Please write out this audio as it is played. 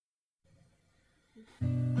Hello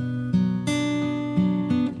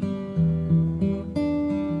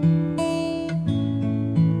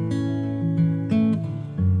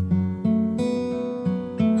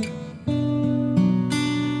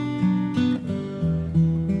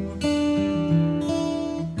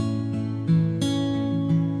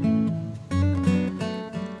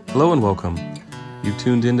and welcome. You've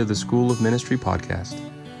tuned into the School of Ministry podcast.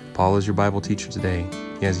 Paul is your Bible teacher today.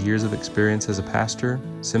 He has years of experience as a pastor,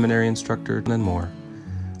 seminary instructor, and more.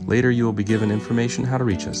 Later, you will be given information how to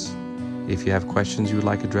reach us. If you have questions you would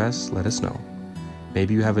like addressed, let us know.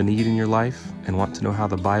 Maybe you have a need in your life and want to know how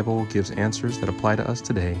the Bible gives answers that apply to us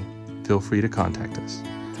today. Feel free to contact us.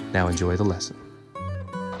 Now enjoy the lesson.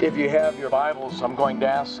 If you have your Bibles, I'm going to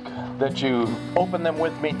ask that you open them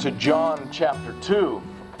with me to John chapter 2.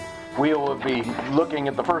 We will be looking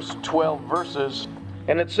at the first 12 verses.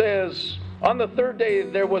 And it says, "On the third day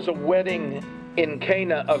there was a wedding in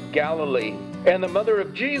Cana of Galilee, and the mother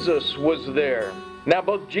of Jesus was there. Now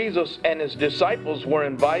both Jesus and his disciples were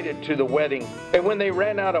invited to the wedding. And when they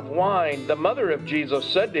ran out of wine, the mother of Jesus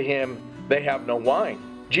said to him, 'They have no wine.'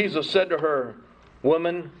 Jesus said to her,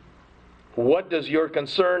 'Woman, what does your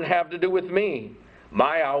concern have to do with me?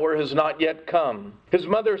 My hour has not yet come.' His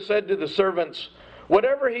mother said to the servants,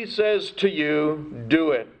 'Whatever he says to you,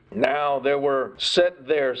 do it.' Now there were set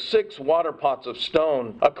there 6 water pots of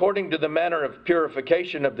stone, according to the manner of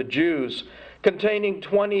purification of the Jews, containing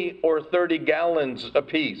 20 or 30 gallons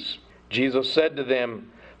apiece. Jesus said to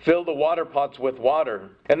them, 'Fill the water pots with water.'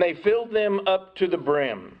 And they filled them up to the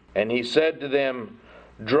brim. And he said to them,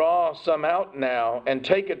 'Draw some out now, and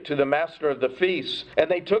take it to the master of the feast.'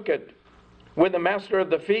 And they took it. When the master of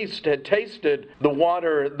the feast had tasted the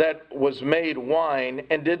water that was made wine,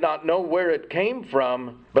 and did not know where it came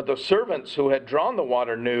from, but the servants who had drawn the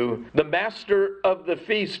water knew, the master of the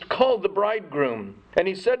feast called the bridegroom. And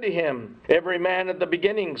he said to him, 'Every man at the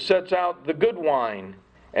beginning sets out the good wine,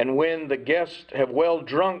 and when the guests have well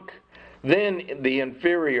drunk, then the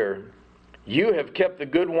inferior. You have kept the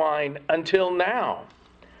good wine until now.'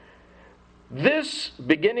 This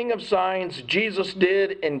beginning of signs Jesus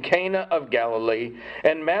did in Cana of Galilee,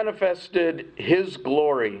 and manifested his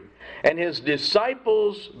glory, and his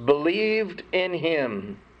disciples believed in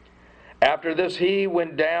him. After this he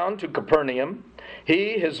went down to Capernaum,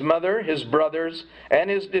 he, his mother, his brothers, and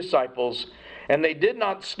his disciples, and they did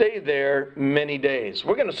not stay there many days."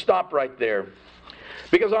 We're going to stop right there,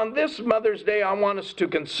 because on this Mother's Day I want us to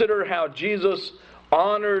consider how Jesus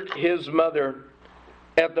honored his mother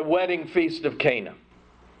at the wedding feast of Cana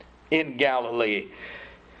in Galilee.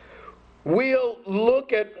 We'll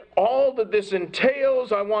look at all that this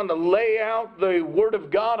entails. I want to lay out the Word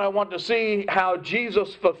of God. I want to see how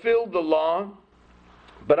Jesus fulfilled the law.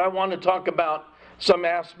 But I want to talk about some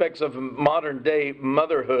aspects of modern day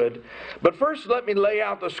motherhood. But first, let me lay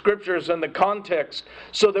out the scriptures and the context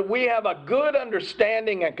so that we have a good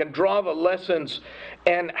understanding and can draw the lessons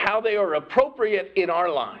and how they are appropriate in our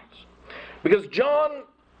lives. Because John,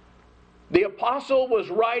 the apostle, was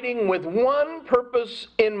writing with one purpose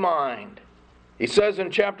in mind. He says in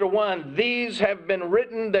chapter 1, "These have been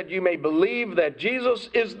written that you may believe that Jesus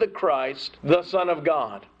is the Christ, the Son of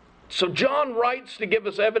God." So John writes to give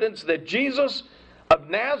us evidence that Jesus of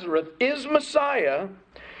Nazareth is Messiah.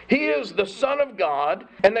 He is the Son of God,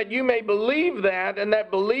 and that you may believe that, and that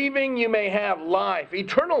believing you may have life,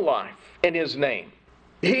 eternal life in his name.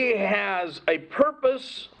 He has a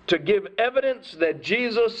purpose to give evidence that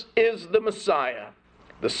Jesus is the Messiah,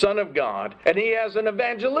 the Son of God. And he has an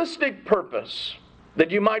evangelistic purpose,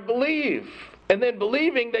 that you might believe. And then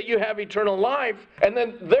believing that you have eternal life. And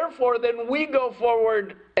then therefore we go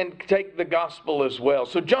forward and take the gospel as well.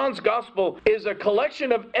 So John's gospel is a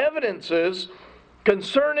collection of evidences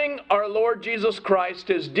concerning our Lord Jesus Christ,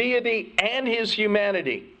 his deity and his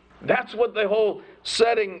humanity. That's what the whole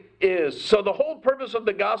setting is. So the whole purpose of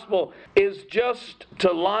the gospel is just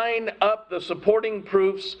to line up the supporting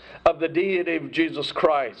proofs of the deity of Jesus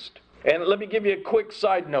Christ. And let me give you a quick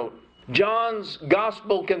side note. John's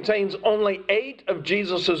gospel contains only 8 of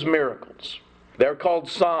Jesus' miracles. They're called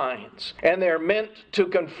signs, and they're meant to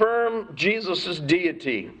confirm Jesus'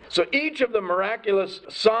 deity. So each of the miraculous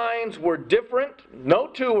signs were different. No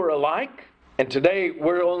 2 were alike. And today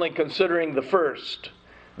we're only considering the first,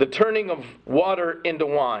 the turning of water into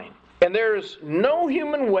wine. And there is no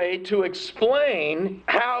human way to explain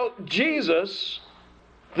how Jesus,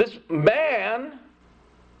 this man,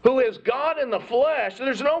 who is God in the flesh.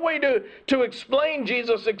 There's no way to explain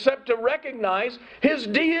Jesus except to recognize his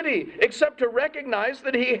deity, except to recognize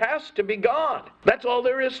that he has to be God. That's all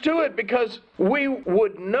there is to it, because we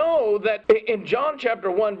would know that in John chapter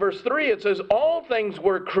 1 verse 3 it says, all things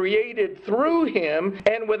were created through him,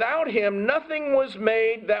 and without him nothing was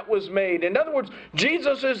made that was made. In other words,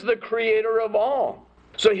 Jesus is the creator of all.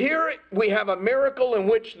 So here we have a miracle in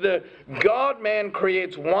which the God-man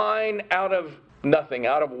creates wine out of nothing,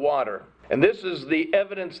 out of water. And this is the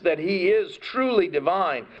evidence that he is truly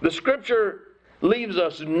divine. The scripture leaves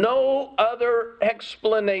us no other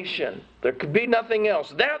explanation. There could be nothing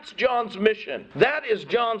else. That's John's mission. That is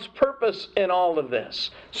John's purpose in all of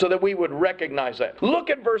this, so that we would recognize that. Look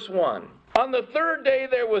at verse 1. On the third day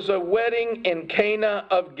there was a wedding in Cana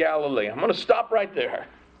of Galilee. I'm going to stop right there.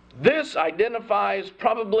 This identifies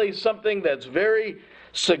probably something that's very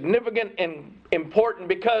significant and important,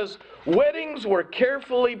 because weddings were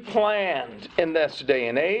carefully planned in this day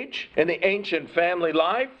and age, in the ancient family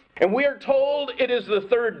life. And we are told it is the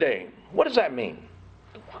third day. What does that mean?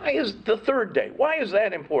 Why is the third day? Why is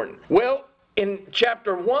that important? Well, in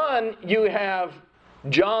chapter 1, you have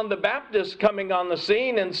John the Baptist coming on the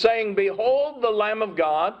scene and saying, behold the Lamb of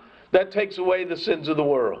God that takes away the sins of the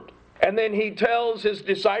world. And then he tells his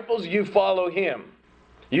disciples, you follow him.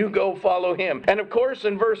 You go follow him. And of course,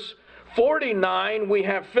 in verse 49, we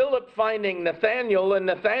have Philip finding Nathanael, and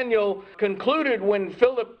Nathanael concluded when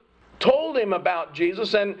Philip told him about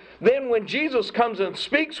Jesus, and then when Jesus comes and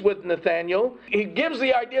speaks with Nathanael, he gives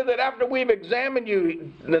the idea that after we've examined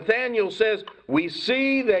you, Nathanael says, we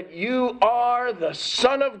see that you are the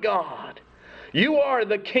Son of God. You are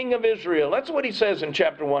the King of Israel. That's what he says in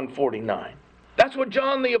chapter 149. That's what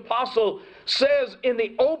John the Apostle says in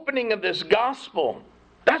the opening of this gospel.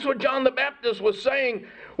 That's what John the Baptist was saying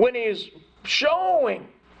when he's showing,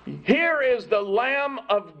 here is the Lamb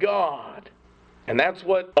of God. And that's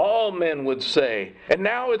what all men would say. And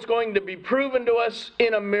now it's going to be proven to us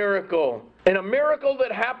in a miracle. In a miracle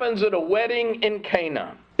that happens at a wedding in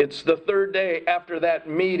Cana. It's the third day after that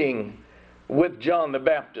meeting with John the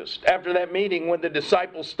Baptist. After that meeting, when the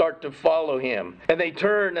disciples start to follow him, and they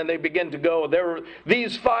turn and they begin to go. There were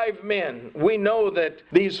these 5 men. We know that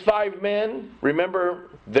these 5 men, remember,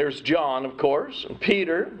 there's John, of course, and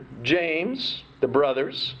Peter, James, the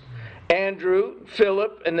brothers, Andrew,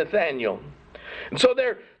 Philip, and Nathanael. And so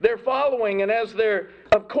they're following, and as they're,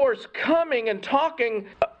 of course, coming and talking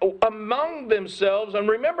among themselves, and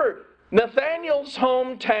remember, Nathanael's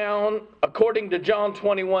hometown, according to John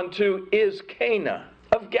 21:2, is Cana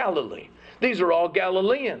of Galilee. These are all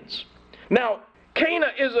Galileans. Now,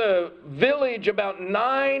 Cana is a village about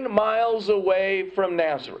 9 miles away from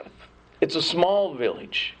Nazareth. It's a small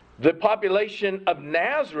village. The population of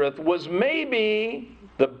Nazareth was maybe,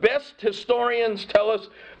 the best historians tell us,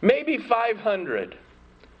 maybe 500.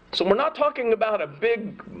 So we're not talking about a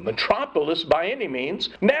big metropolis by any means.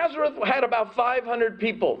 Nazareth had about 500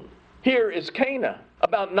 people. Here is Cana,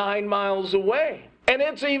 about 9 miles away. And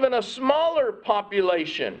it's even a smaller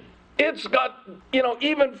population. It's got,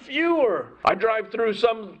 even fewer. I drive through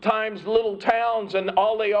sometimes little towns, and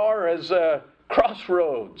all they are is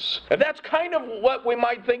crossroads. And that's kind of what we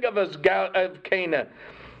might think of as Cana.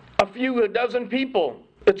 A dozen people.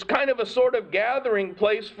 It's kind of a sort of gathering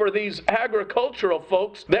place for these agricultural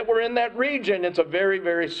folks that were in that region. It's a very,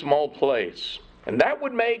 very small place. And that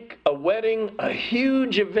would make a wedding a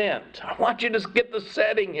huge event. I want you to get the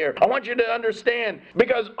setting here. I want you to understand.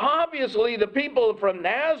 Because obviously the people from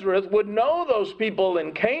Nazareth would know those people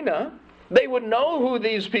in Cana. They would know who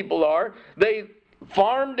these people are. They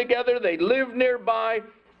farmed together. They lived nearby.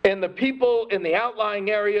 And the people in the outlying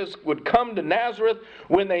areas would come to Nazareth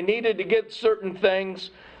when they needed to get certain things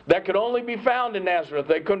that could only be found in Nazareth.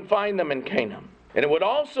 They couldn't find them in Cana. And it would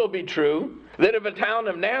also be true that if a town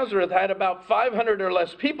of Nazareth had about 500 or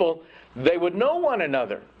less people, they would know one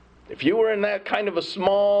another. If you were in that kind of a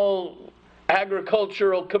small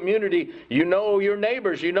agricultural community, you know your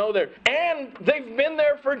neighbors, and they've been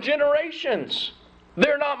there for generations.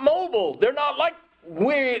 They're not mobile. They're not like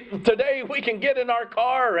today we can get in our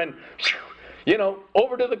car and,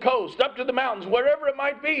 over to the coast, up to the mountains, wherever it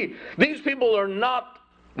might be. These people are not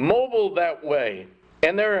mobile that way.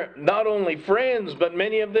 And they're not only friends, but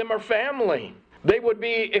many of them are family. They would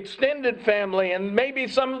be extended family, and maybe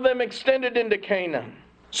some of them extended into Canaan.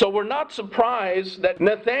 So we're not surprised that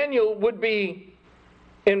Nathanael would be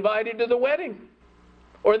invited to the wedding,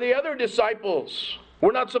 or the other disciples.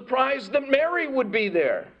 We're not surprised that Mary would be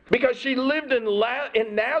there, because she lived in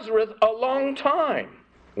Nazareth a long time.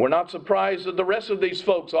 We're not surprised that the rest of these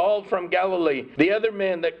folks, all from Galilee, the other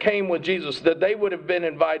men that came with Jesus, that they would have been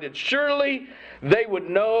invited. Surely they would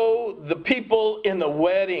know the people in the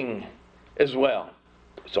wedding as well.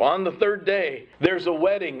 So on the third day, there's a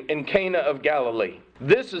wedding in Cana of Galilee.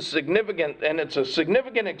 This is significant, and it's a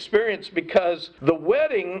significant experience because the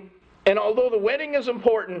wedding, and although the wedding is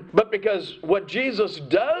important, but because what Jesus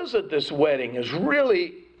does at this wedding is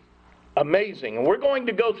really amazing. And we're going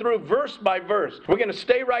to go through verse by verse. We're going to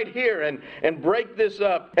stay right here and break this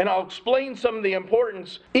up. And I'll explain some of the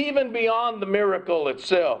importance even beyond the miracle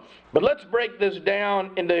itself. But let's break this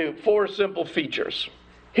down into 4 simple features.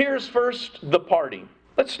 Here's first the party.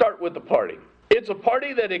 Let's start with the party. It's a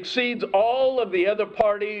party that exceeds all of the other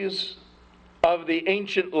parties of the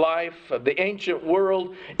ancient life, of the ancient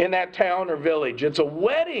world in that town or village. It's a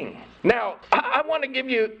wedding. Now, I want to give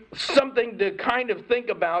you something to kind of think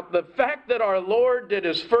about. The fact that our Lord did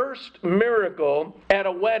His first miracle at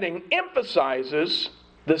a wedding emphasizes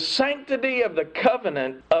the sanctity of the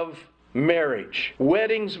covenant of marriage.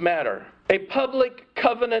 Weddings matter. A public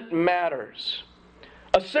covenant matters.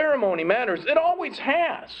 A ceremony matters. It always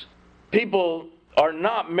has. People are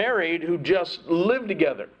not married who just live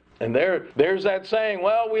together. And there's that saying,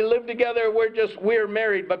 well, we live together, we're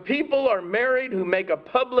married. But people are married who make a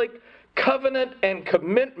public covenant and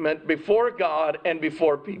commitment before God and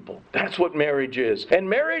before people. That's what marriage is. And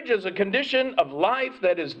marriage is a condition of life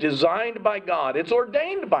that is designed by God. It's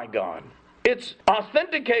ordained by God. It's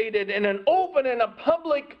authenticated in an open and a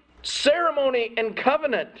public ceremony and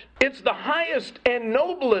covenant. It's the highest and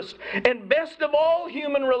noblest and best of all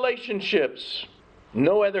human relationships.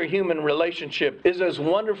 No other human relationship is as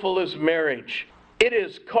wonderful as marriage. It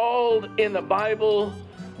is called in the Bible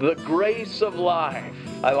the grace of life.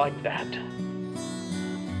 I like that.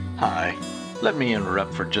 Hi. Let me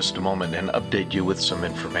interrupt for just a moment and update you with some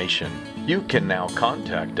information. You can now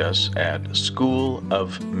contact us at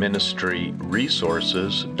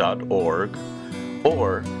schoolofministryresources.org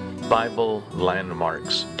or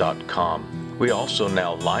BibleLandmarks.com. We also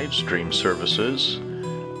now live stream services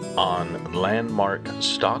on Landmark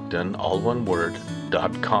Stockton, all one word,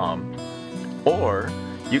 .com. Or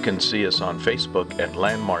you can see us on Facebook at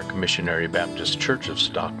Landmark Missionary Baptist Church of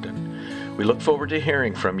Stockton. We look forward to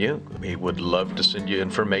hearing from you. We would love to send you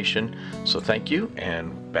information. So thank you,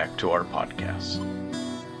 and back to our podcast.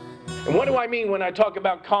 And what do I mean when I talk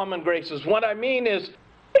about common graces? What I mean is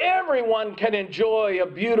everyone can enjoy a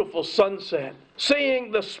beautiful sunset,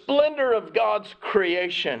 seeing the splendor of God's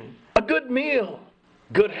creation, a good meal,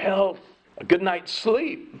 good health, a good night's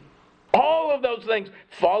sleep. All of those things,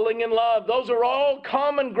 falling in love, those are all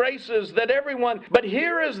common graces that everyone, but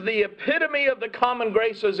here is the epitome of the common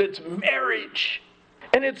graces. It's marriage.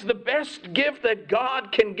 And it's the best gift that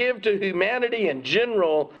God can give to humanity in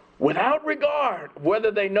general without regard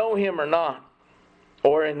whether they know Him or not,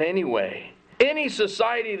 or in any way. Any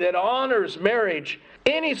society that honors marriage,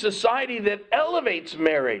 any society that elevates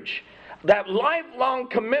marriage, that lifelong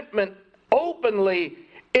commitment openly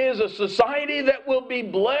is a society that will be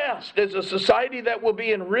blessed, is a society that will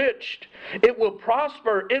be enriched. It will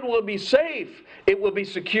prosper, it will be safe, it will be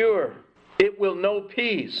secure, it will know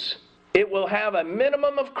peace, it will have a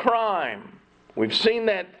minimum of crime. We've seen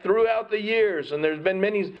that throughout the years, and there's been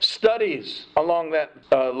many studies along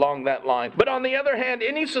that line. But on the other hand,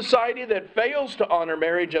 any society that fails to honor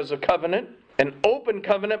marriage as a covenant, an open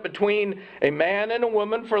covenant between a man and a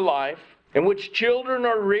woman for life, in which children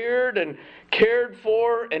are reared and cared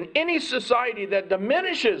for, and any society that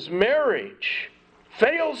diminishes marriage,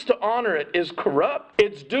 fails to honor it, is corrupt.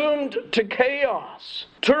 It's doomed to chaos,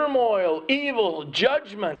 turmoil, evil,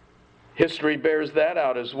 judgment. History bears that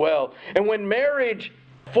out as well. And when marriage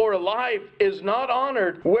for a life is not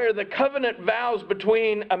honored, where the covenant vows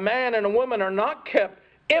between a man and a woman are not kept,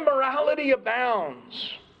 immorality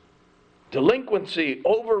abounds. Delinquency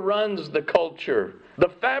overruns the culture. The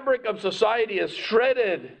fabric of society is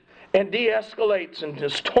shredded and de-escalates and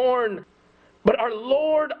is torn. But our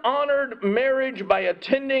Lord honored marriage by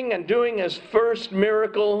attending and doing His first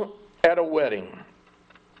miracle at a wedding.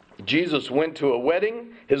 Jesus went to a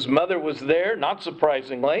wedding. His mother was there, not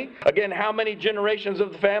surprisingly. Again, how many generations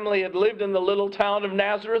of the family had lived in the little town of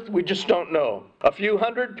Nazareth? We just don't know. A few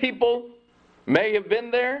hundred people may have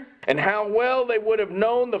been there, and how well they would have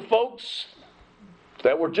known the folks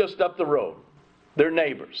that were just up the road, their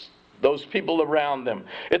neighbors, those people around them.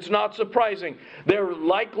 It's not surprising. They're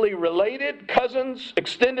likely related, cousins,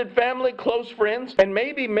 extended family, close friends, and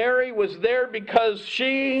maybe Mary was there because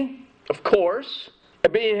she, of course,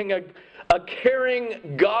 being a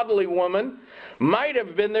caring, godly woman, might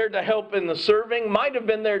have been there to help in the serving, might have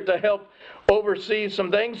been there to help oversee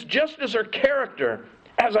some things, just as her character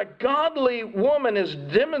as a godly woman is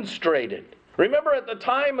demonstrated. Remember, at the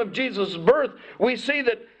time of Jesus' birth, we see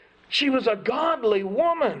that she was a godly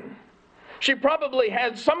woman. She probably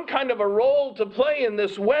had some kind of a role to play in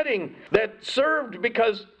this wedding that served,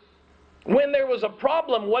 because when there was a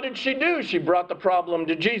problem, what did she do? She brought the problem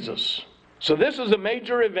to Jesus. So this is a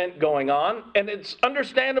major event going on, and it's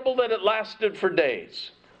understandable that it lasted for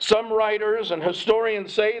days. Some writers and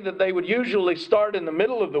historians say that they would usually start in the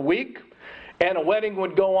middle of the week, and a wedding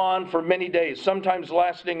would go on for many days, sometimes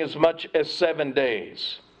lasting as much as 7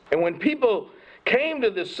 days. And when people came to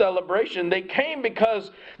this celebration, they came because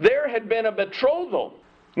there had been a betrothal.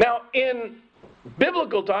 Now, in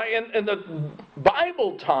biblical time, in the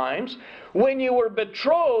Bible times, when you were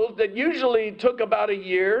betrothed, it usually took about a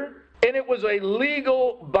year, and it was a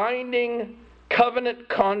legal, binding covenant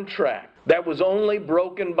contract that was only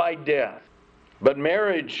broken by death. But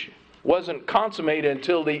marriage wasn't consummated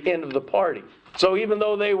until the end of the party. So even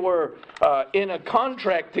though they were in a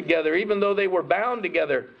contract together, even though they were bound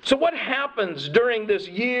together. So what happens during this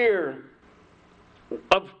year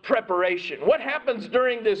of preparation? What happens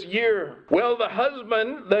during this year? Well, the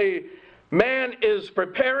husband, the man, is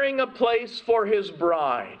preparing a place for his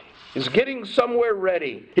bride. He's getting somewhere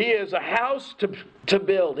ready. He has a house to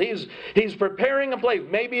build. He's preparing a place.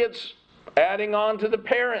 Maybe it's adding on to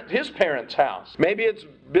his parents' house. Maybe it's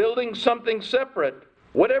building something separate.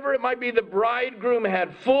 Whatever it might be, the bridegroom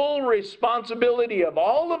had full responsibility of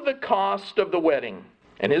all of the cost of the wedding.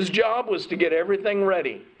 And his job was to get everything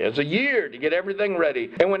ready. It was a year to get everything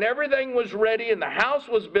ready. And when everything was ready and the house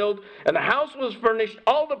was built and the house was furnished,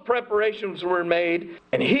 all the preparations were made,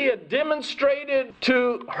 and he had demonstrated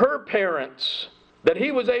to her parents that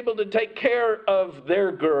he was able to take care of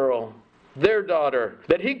their girl, their daughter,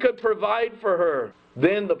 that he could provide for her.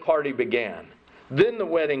 Then the party began. Then the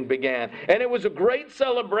wedding began. And it was a great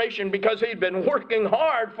celebration because he'd been working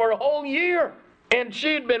hard for a whole year. And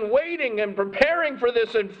she'd been waiting and preparing for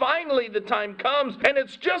this, and finally the time comes, and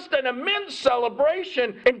it's just an immense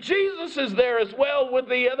celebration. And Jesus is there as well with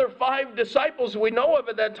the other 5 disciples we know of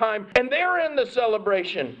at that time, and they're in the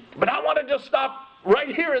celebration. But I want to just stop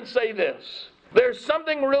right here and say this. There's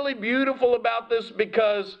something really beautiful about this,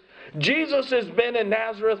 because Jesus has been in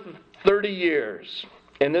Nazareth 30 years.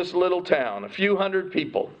 In this little town, a few hundred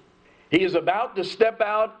people. He is about to step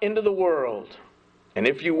out into the world. And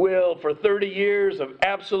if you will, for 30 years of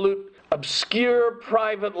absolute obscure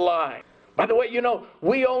private life. By the way,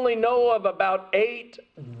 we only know of about 8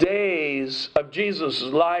 days of Jesus'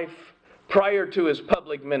 life prior to his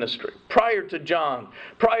public ministry, prior to John,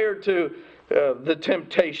 prior to the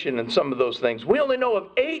temptation and some of those things. We only know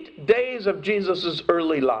of 8 days of Jesus'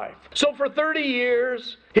 early life. So for 30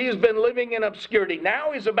 years, he's been living in obscurity.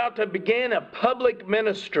 Now he's about to begin a public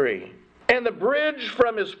ministry. And the bridge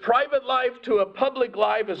from his private life to a public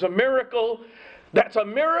life is a miracle. That's a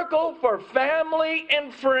miracle for family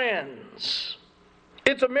and friends.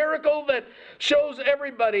 It's a miracle that shows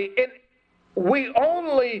everybody. And we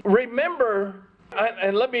only remember,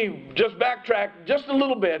 and let me just backtrack just a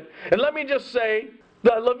little bit, and let me just say,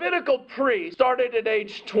 the Levitical priest started at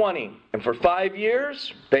age 20. And for 5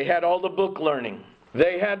 years, they had all the book learning.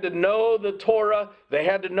 They had to know the Torah. They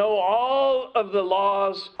had to know all of the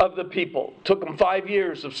laws of the people. It took them 5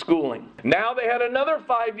 years of schooling. Now they had another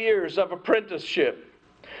 5 years of apprenticeship.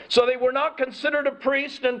 So they were not considered a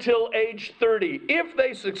priest until age 30, if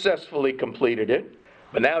they successfully completed it.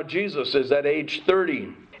 But now Jesus is at age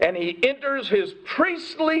 30, and he enters his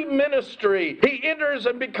priestly ministry. He enters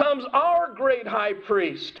and becomes our great high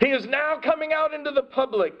priest. He is now coming out into the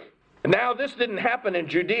public. Now, this didn't happen in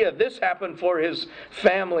Judea. This happened for his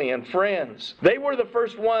family and friends. They were the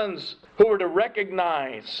first ones who were to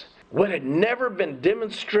recognize what had never been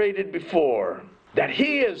demonstrated before, that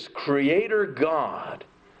he is Creator God.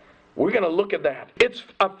 We're going to look at that. It's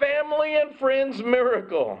a family and friends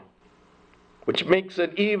miracle, which makes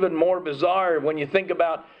it even more bizarre when you think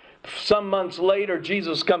about some months later,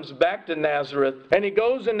 Jesus comes back to Nazareth, and he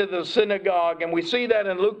goes into the synagogue, and we see that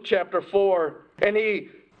in Luke chapter 4, and he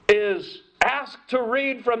is asked to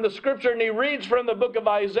read from the scripture, and he reads from the book of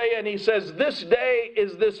Isaiah, and he says, "This day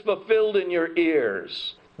is this fulfilled in your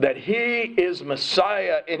ears, that he is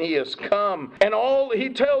Messiah and he has come." And he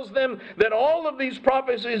tells them that all of these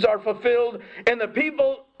prophecies are fulfilled, and the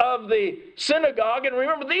people of the synagogue, and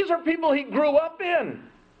remember, these are people he grew up in.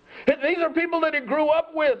 These are people that he grew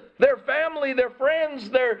up with, their family, their friends,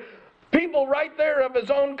 their people right there of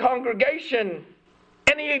his own congregation.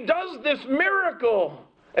 And he does this miracle.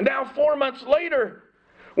 And now 4 months later,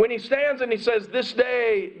 when he stands and he says, "This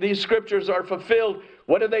day these scriptures are fulfilled,"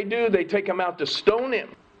 what do? They take him out to stone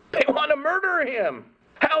him. They want to murder him.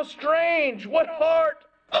 How strange! What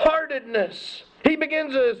hard-heartedness! He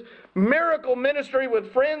begins his miracle ministry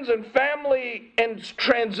with friends and family and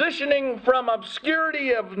transitioning from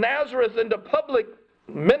obscurity of Nazareth into public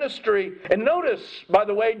ministry. And notice, by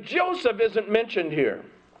the way, Joseph isn't mentioned here.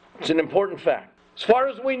 It's an important fact. As far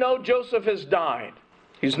as we know, Joseph has died.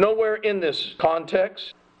 He's nowhere in this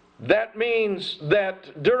context. That means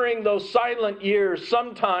that during those silent years,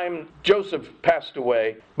 sometime Joseph passed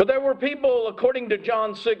away. But there were people, according to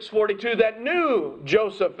John 6:42, that knew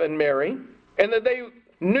Joseph and Mary, and that they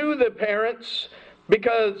knew the parents,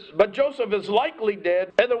 but Joseph is likely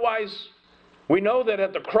dead. Otherwise, we know that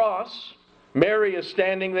at the cross, Mary is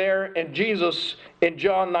standing there, and Jesus, in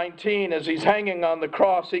John 19, as he's hanging on the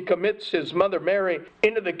cross, he commits his mother Mary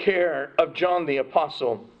into the care of John the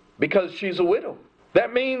Apostle because she's a widow.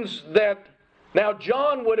 That means that now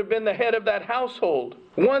John would have been the head of that household.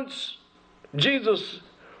 Once Jesus,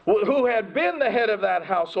 who had been the head of that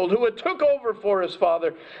household, who had took over for his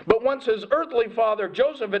father, but once his earthly father,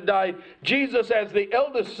 Joseph, had died, Jesus, as the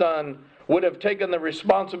eldest son, would have taken the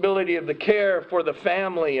responsibility of the care for the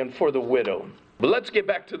family and for the widow. But let's get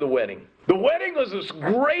back to the wedding. The wedding was this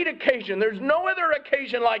great occasion. There's no other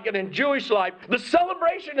occasion like it in Jewish life. The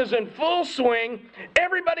celebration is in full swing.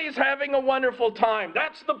 Everybody's having a wonderful time.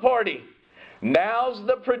 That's the party. Now's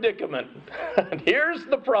the predicament. Here's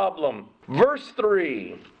the problem. Verse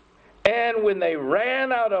 3. And when they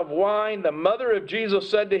ran out of wine, the mother of Jesus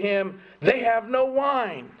said to him, "They have no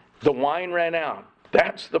wine." The wine ran out.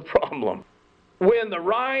 That's the problem. When the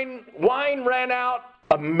wine ran out,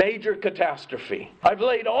 a major catastrophe. I've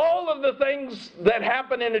laid all of the things that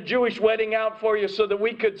happen in a Jewish wedding out for you so that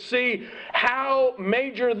we could see how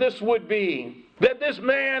major this would be. That this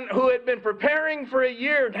man who had been preparing for a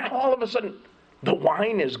year, now all of a sudden, the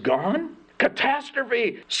wine is gone?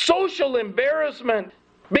 Catastrophe, social embarrassment.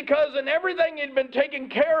 Because in everything he'd been taken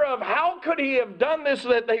care of, how could he have done this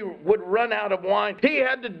that they would run out of wine? He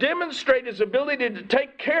had to demonstrate his ability to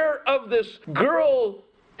take care of this girl,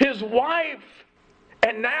 his wife.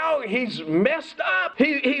 And now he's messed up.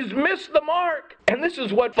 He's missed the mark. And this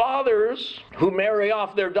is what fathers who marry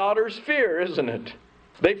off their daughters fear, isn't it?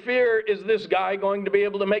 They fear, is this guy going to be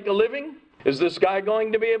able to make a living? Is this guy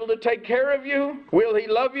going to be able to take care of you? Will he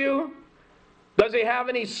love you? Does he have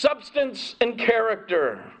any substance and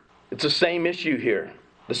character? It's the same issue here.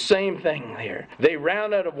 The same thing here. They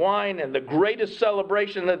ran out of wine, and the greatest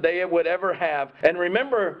celebration that they would ever have. And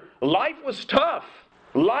remember, life was tough.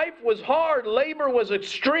 Life was hard. Labor was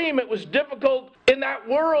extreme. It was difficult in that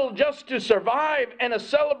world just to survive. And a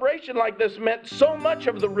celebration like this meant so much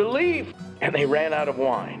of the relief. And they ran out of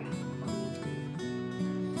wine.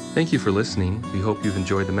 Thank you for listening. We hope you've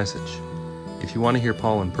enjoyed the message. If you want to hear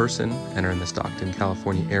Paul in person and are in the Stockton,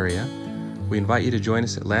 California area, we invite you to join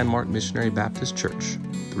us at Landmark Missionary Baptist Church,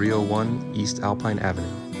 301 East Alpine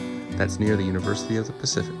Avenue. That's near the University of the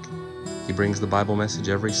Pacific. He brings the Bible message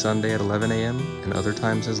every Sunday at 11 a.m. and other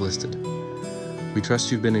times as listed. We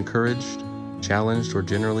trust you've been encouraged, challenged, or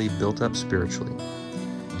generally built up spiritually.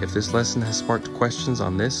 If this lesson has sparked questions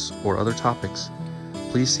on this or other topics,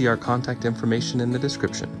 please see our contact information in the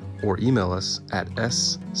description or email us at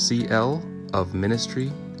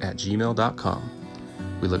sclofministry@gmail.com.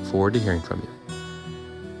 We look forward to hearing from you.